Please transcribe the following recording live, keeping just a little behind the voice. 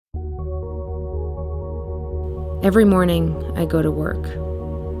Every morning, I go to work.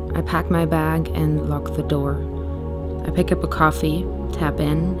 I pack my bag and lock the door. I pick up a coffee, tap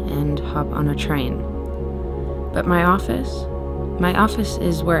in, and hop on a train. But my office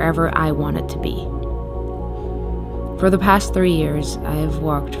is wherever I want it to be. For the past 3 years, I have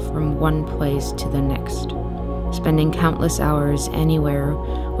walked from one place to the next, spending countless hours anywhere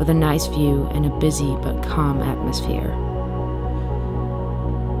with a nice view and a busy but calm atmosphere.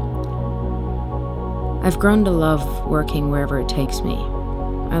 I've grown to love working wherever it takes me.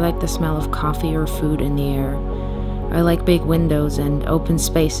 I like the smell of coffee or food in the air. I like big windows and open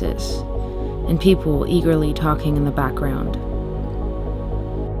spaces, and people eagerly talking in the background.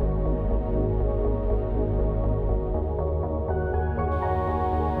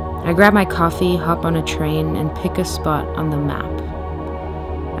 I grab my coffee, hop on a train, and pick a spot on the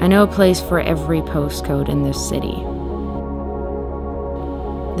map. I know a place for every postcode in this city.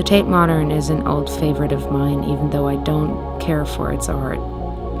 The Tate Modern is an old favorite of mine, even though I don't care for its art.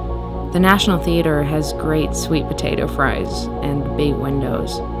 The National Theatre has great sweet potato fries and big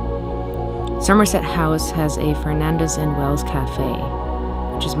windows. Somerset House has a Fernandez and Wells cafe,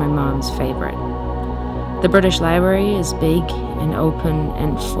 which is my mom's favorite. The British Library is big and open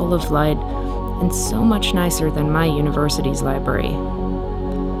and full of light, and so much nicer than my university's library.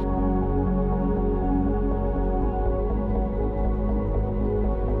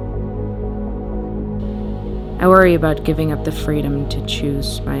 I worry about giving up the freedom to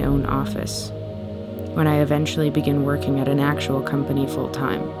choose my own office when I eventually begin working at an actual company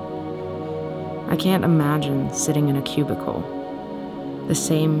full-time. I can't imagine sitting in a cubicle, the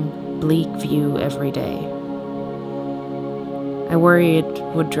same bleak view every day. I worry it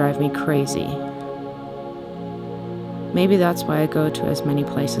would drive me crazy. Maybe that's why I go to as many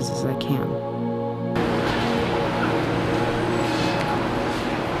places as I can.